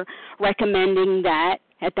were recommending that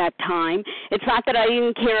at that time. It's not that I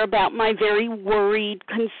didn't care about my very worried,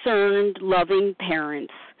 concerned, loving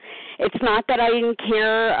parents. It's not that I didn't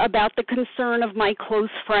care about the concern of my close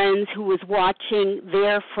friends who was watching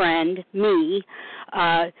their friend, me,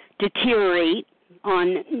 deteriorate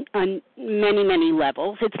on many, many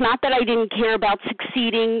levels. It's not that I didn't care about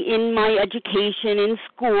succeeding in my education, in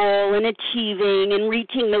school, and achieving and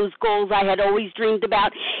reaching those goals I had always dreamed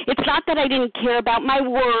about. It's not that I didn't care about my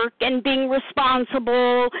work and being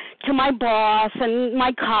responsible to my boss and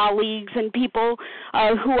my colleagues and people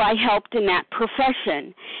who I helped in that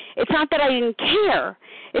profession. It's not that I didn't care.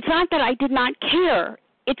 It's not that I did not care.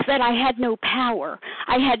 It's that I had no power.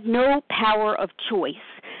 I had no power of choice.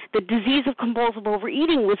 The disease of compulsive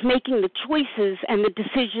overeating was making the choices and the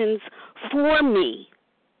decisions for me.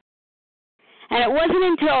 And it wasn't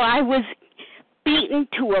until I was beaten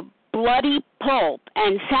to a bloody pulp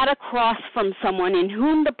and sat across from someone in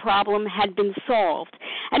whom the problem had been solved.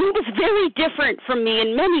 And he was very different from me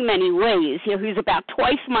in many, many ways. He was about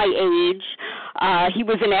twice my age. He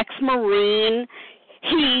was an ex-Marine.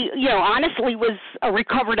 He, honestly was a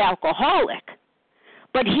recovered alcoholic.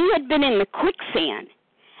 But he had been in the quicksand.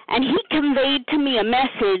 And he conveyed to me a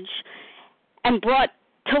message and brought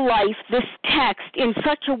to life this text in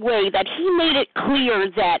such a way that he made it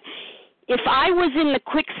clear that if I was in the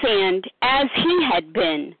quicksand as he had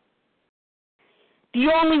been,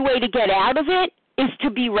 the only way to get out of it is to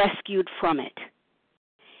be rescued from it.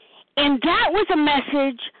 And that was a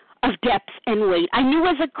message of depth and weight. I knew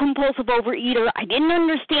as a compulsive overeater, I didn't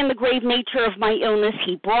understand the grave nature of my illness.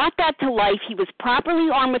 He brought that to life. He was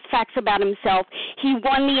properly armed with facts about himself. He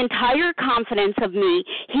won the entire confidence of me.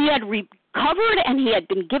 He had recovered and he had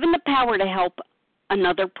been given the power to help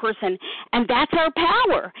another person. And that's our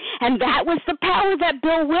power. And that was the power that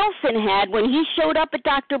Bill Wilson had when he showed up at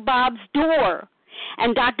Dr. Bob's door.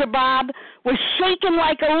 And Dr. Bob was shaking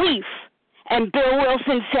like a leaf. And Bill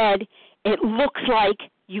Wilson said, "It looks like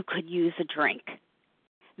you could use a drink."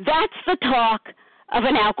 That's the talk of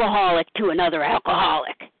an alcoholic to another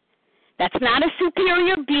alcoholic. That's not a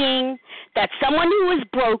superior being. That's someone who was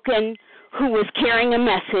broken, who was carrying a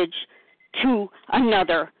message to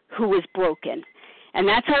another who was broken. And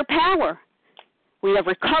that's our power. We have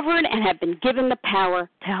recovered and have been given the power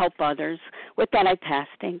to help others. With that, I pass.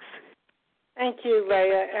 Thanks. Thank you,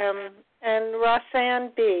 Leah. And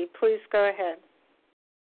Roxanne B., please go ahead.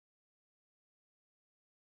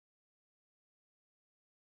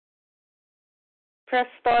 Press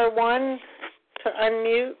star 1 to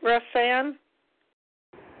unmute, Roxanne.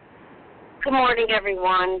 Good morning,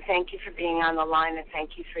 everyone. Thank you for being on the line, and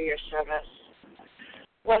thank you for your service.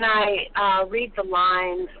 When I read the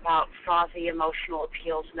lines about frothy emotional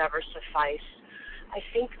appeals never suffice, I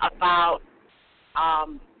think about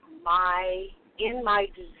in my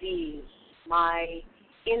disease, my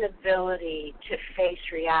inability to face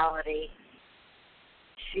reality,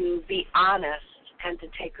 to be honest, and to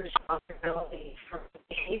take responsibility for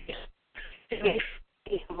behavior. To me,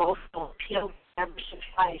 the emotional appeals never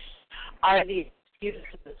suffice are the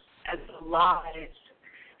excuses and the lies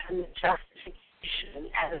and the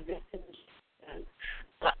justification and the victimization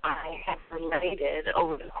I have related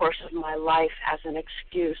over the course of my life as an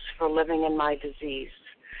excuse for living in my disease.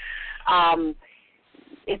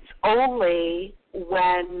 It's only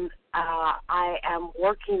when I am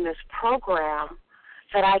working this program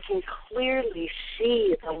that I can clearly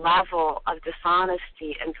see the level of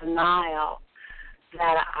dishonesty and denial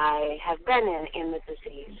that I have been in the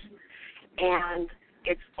disease. And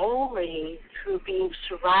it's only through being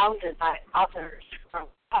surrounded by others who are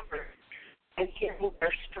recovered and hearing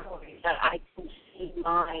their stories that I can see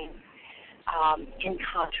mine in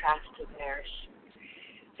contrast to theirs.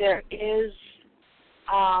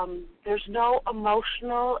 There's no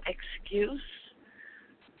emotional excuse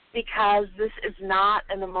because this is not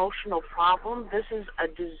an emotional problem. This is a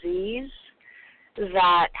disease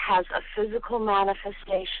that has a physical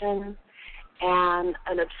manifestation and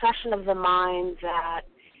an obsession of the mind that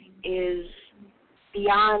is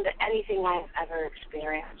beyond anything I've ever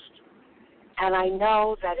experienced. And I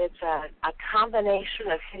know that it's a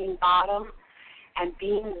combination of hitting bottom and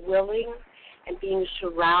being willing and being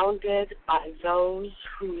surrounded by those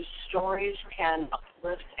whose stories can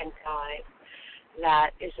uplift and guide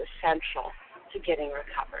that is essential to getting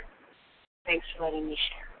recovered. Thanks for letting me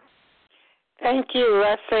share. Thank you,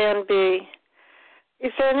 SNB.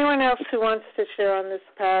 Is there anyone else who wants to share on this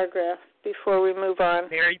paragraph before we move on?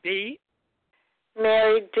 Mary B.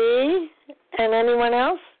 Mary D. And anyone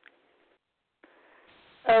else?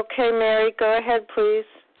 Okay, Mary, go ahead, please.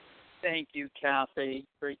 Thank you, Kathy.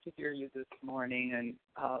 Great to hear you this morning, and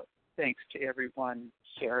thanks to everyone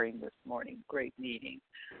sharing this morning. Great meeting.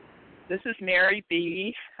 This is Mary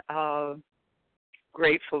B.,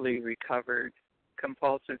 gratefully recovered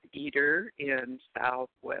compulsive eater in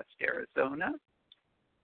Southwest Arizona.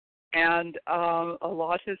 And a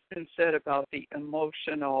lot has been said about the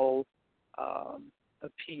emotional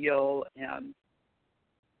appeal and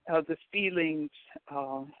the feelings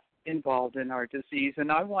involved in our disease.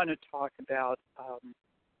 And I want to talk about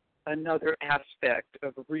another aspect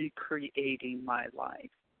of recreating my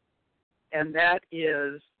life. And that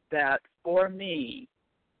is that for me,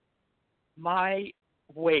 my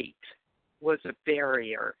weight was a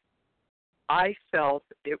barrier. I felt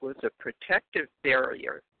it was a protective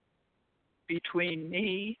barrier between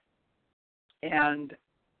me and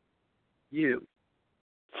you.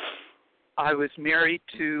 I was married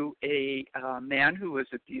to a man who was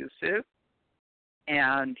abusive,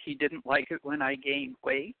 and he didn't like it when I gained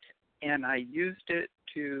weight, and I used it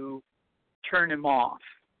to turn him off.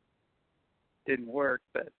 Didn't work,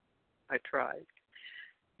 but I tried.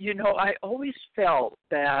 You know, I always felt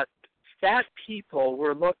that fat people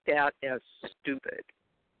were looked at as stupid,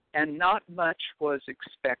 and not much was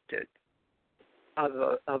expected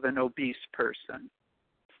of an obese person.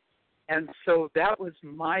 And so that was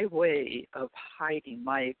my way of hiding,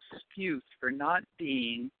 my excuse for not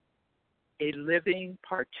being a living,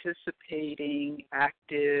 participating,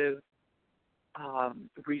 active,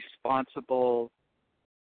 responsible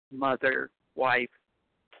mother, wife,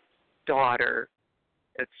 daughter,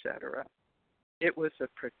 etc. It was a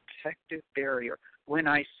protective barrier. When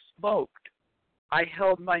I smoked, I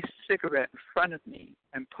held my cigarette in front of me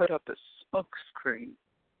and put up a smoke screen.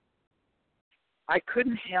 I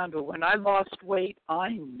couldn't handle, when I lost weight,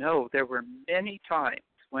 I know there were many times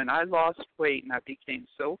when I lost weight and I became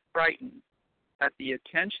so frightened at the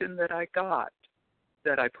attention that I got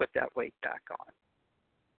that I put that weight back on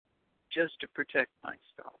just to protect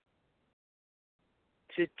myself.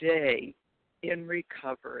 Today, in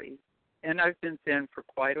recovery, and I've been thin for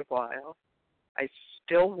quite a while, I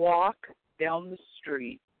still walk down the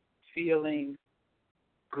street feeling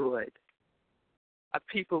good.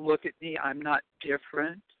 People look at me, I'm not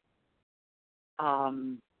different. I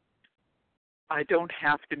don't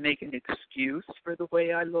have to make an excuse for the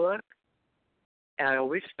way I look. I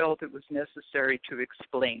always felt it was necessary to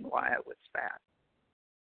explain why I was fat.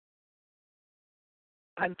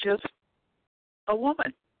 I'm just a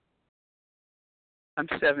woman. I'm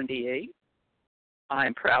 78.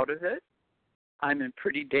 I'm proud of it. I'm in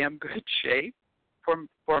pretty damn good shape for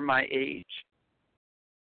my age.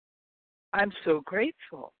 I'm so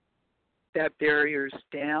grateful. That barrier's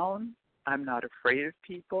down. I'm not afraid of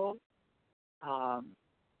people. I'm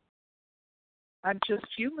just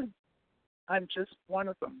human. I'm just one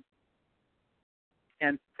of them.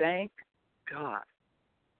 And thank God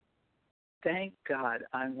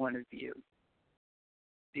I'm one of you,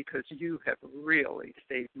 because you have really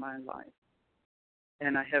saved my life.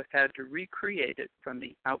 And I have had to recreate it from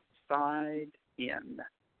the outside in.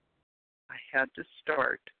 I had to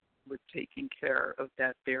start with taking care of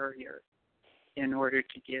that barrier in order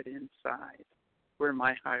to get inside where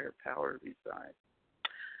my higher power resides.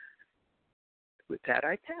 with that,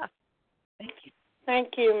 I pass. Thank you. Thank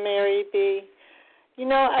you, Mary B.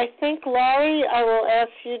 I think, Laurie, I will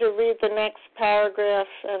ask you to read the next paragraph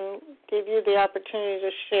and give you the opportunity to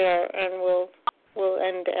share, and we'll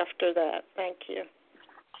end after that. Thank you.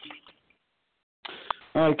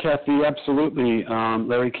 All right, Kathy, absolutely.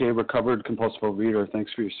 Larry K., recovered compulsive overeater,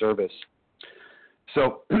 thanks for your service.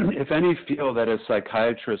 So if any feel that as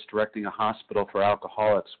psychiatrists directing a hospital for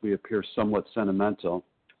alcoholics we appear somewhat sentimental,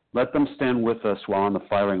 let them stand with us while on the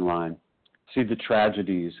firing line. See the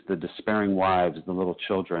tragedies, the despairing wives, the little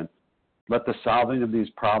children. Let the solving of these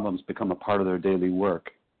problems become a part of their daily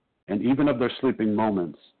work, and even of their sleeping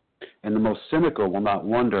moments. And the most cynical will not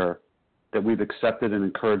wonder that we've accepted and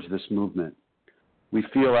encouraged this movement. We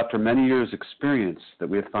feel after many years' experience that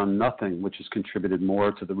we have found nothing which has contributed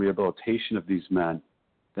more to the rehabilitation of these men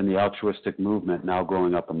than the altruistic movement now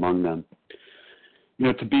growing up among them.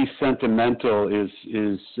 To be sentimental is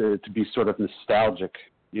to be sort of nostalgic,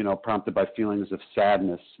 prompted by feelings of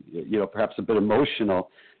sadness, perhaps a bit emotional.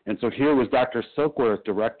 And so here was Dr. Silkworth,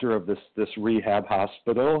 director of this rehab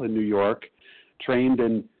hospital in New York, trained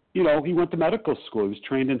in, he went to medical school. He was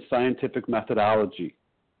trained in scientific methodology.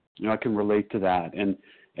 I can relate to that. And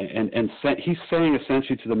he's saying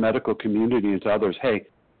essentially to the medical community and to others, hey,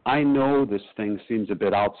 I know this thing seems a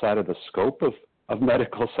bit outside of the scope of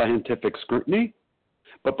medical scientific scrutiny,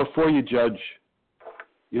 but before you judge,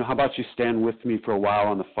 how about you stand with me for a while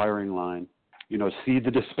on the firing line? See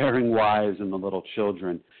the despairing wives and the little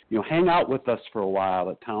children. Hang out with us for a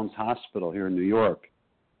while at Towns Hospital here in New York.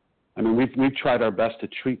 I mean, we've tried our best to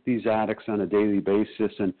treat these addicts on a daily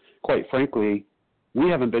basis, and quite frankly, we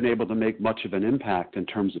haven't been able to make much of an impact in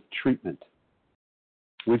terms of treatment.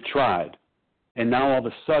 We've tried. And now all of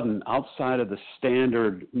a sudden, outside of the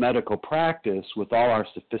standard medical practice with all our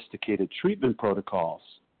sophisticated treatment protocols,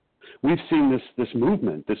 we've seen this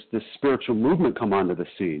movement, this spiritual movement come onto the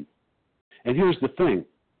scene. And here's the thing.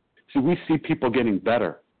 See, we see people getting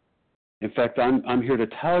better. In fact, I'm here to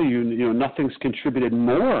tell you, nothing's contributed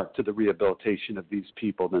more to the rehabilitation of these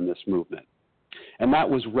people than this movement. And that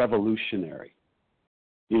was revolutionary.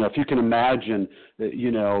 If you can imagine,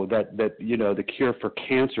 that the cure for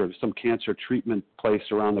cancer, some cancer treatment place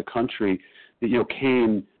around the country, that,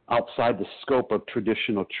 came outside the scope of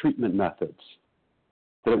traditional treatment methods.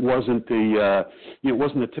 That it wasn't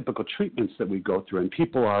the typical treatments that we go through, and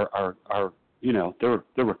people are they're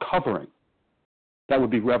recovering. That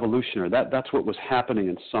would be revolutionary. That's what was happening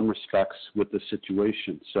in some respects with the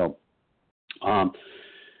situation. So,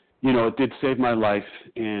 it did save my life,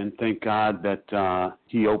 and thank God that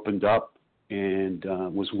he opened up and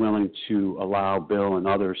was willing to allow Bill and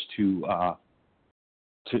others to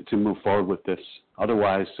move forward with this.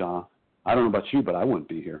 Otherwise, I don't know about you, but I wouldn't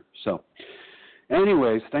be here. So,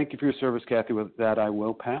 anyways, thank you for your service, Kathy. With that, I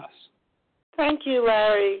will pass. Thank you,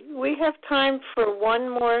 Larry. We have time for one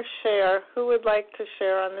more share. Who would like to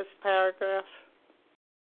share on this paragraph?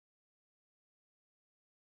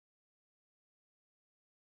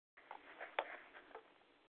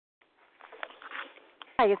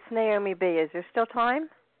 Hi, it's Naomi B. Is there still time?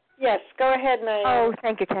 Yes, go ahead, Naomi. Oh,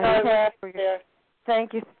 thank you, Kathy.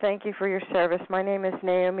 Thank you for your service. My name is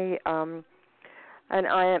Naomi, and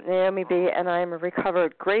I am Naomi B., and I am a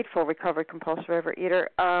grateful recovered compulsive overeater.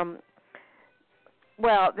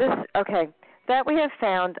 That we have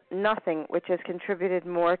found nothing which has contributed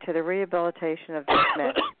more to the rehabilitation of these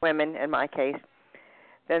men, women in my case,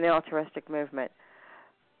 than the altruistic movement.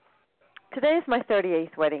 Today is my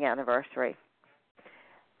 38th wedding anniversary.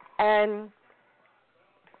 And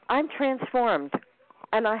I'm transformed,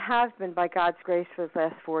 and I have been by God's grace for the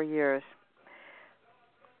last 4 years.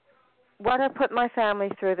 What I put my family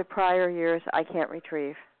through the prior years, I can't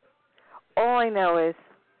retrieve. All I know is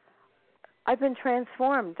I've been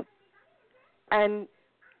transformed, and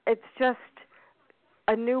it's just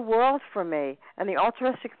a new world for me. And the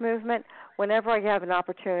altruistic movement, whenever I have an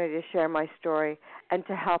opportunity to share my story and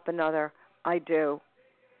to help another, I do.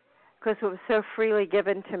 Because it was so freely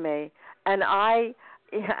given to me. And I,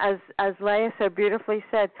 as Leah so beautifully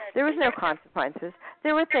said, there was no consequences.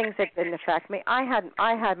 There were things that didn't affect me. I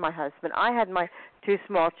had my husband. I had my 2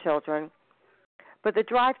 small children. But the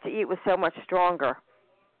drive to eat was so much stronger.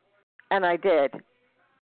 And I did.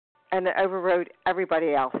 And it overrode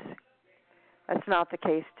everybody else. That's not the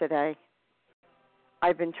case today.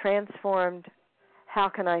 I've been transformed. How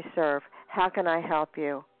can I serve? How can I help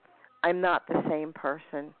you? I'm not the same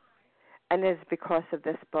person. And it is because of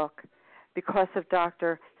this book, because of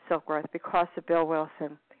Dr. Silkworth, because of Bill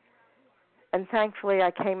Wilson. And thankfully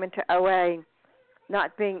I came into OA,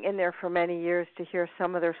 not being in there for many years, to hear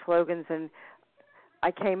some of their slogans, and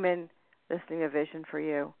I came in listening to Vision for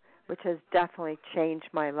You, which has definitely changed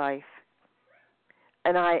my life.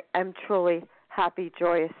 And I am truly happy,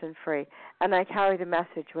 joyous, and free. And I carry the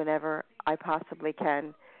message whenever I possibly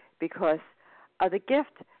can, because of the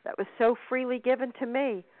gift that was so freely given to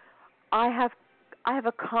me. I have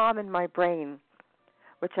a calm in my brain,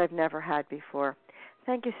 which I've never had before.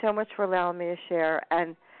 Thank you so much for allowing me to share,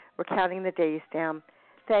 and we're counting the days down.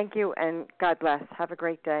 Thank you, and God bless. Have a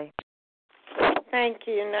great day. Thank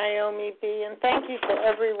you, Naomi B., and thank you to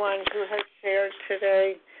everyone who has shared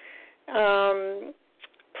today.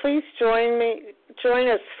 Please join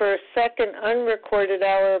us for a second unrecorded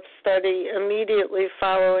hour of study immediately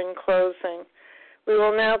following closing. We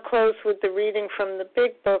will now close with the reading from the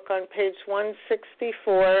Big Book on page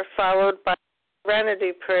 164, followed by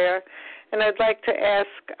Serenity Prayer. And I'd like to ask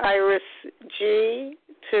Iris G.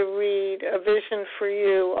 to read A Vision for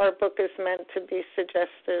You. Our book is meant to be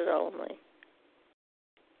suggested only.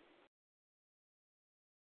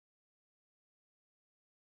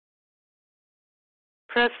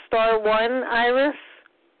 Press star 1, Iris.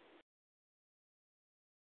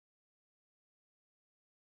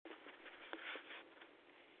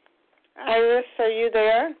 Iris, are you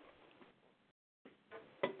there?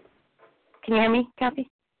 Can you hear me, Kathy?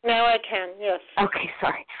 Now I can, yes. Okay,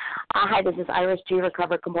 sorry. Hi, this is Iris G.,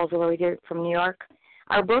 recovered compulsive overeater from New York.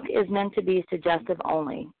 Our book is meant to be suggestive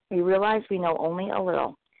only. We realize we know only a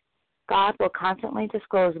little. God will constantly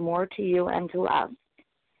disclose more to you and to us.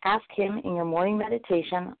 Ask Him in your morning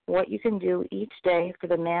meditation what you can do each day for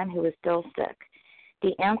the man who is still sick.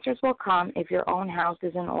 The answers will come if your own house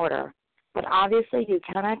is in order, but obviously you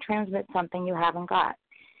cannot transmit something you haven't got.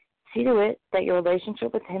 See to it that your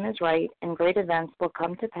relationship with Him is right, and great events will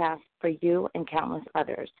come to pass for you and countless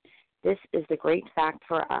others. This is the great fact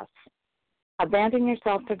for us. Abandon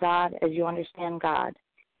yourself to God as you understand God.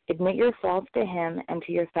 Admit your faults to Him and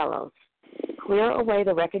to your fellows. Clear away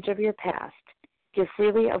the wreckage of your past. Give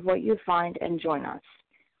freely of what you find and join us.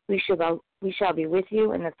 We shall be with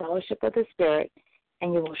you in the fellowship of the Spirit,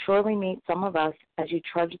 and you will surely meet some of us as you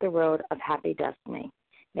trudge the road of happy destiny.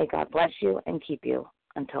 May God bless you and keep you.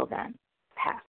 Until then, pass.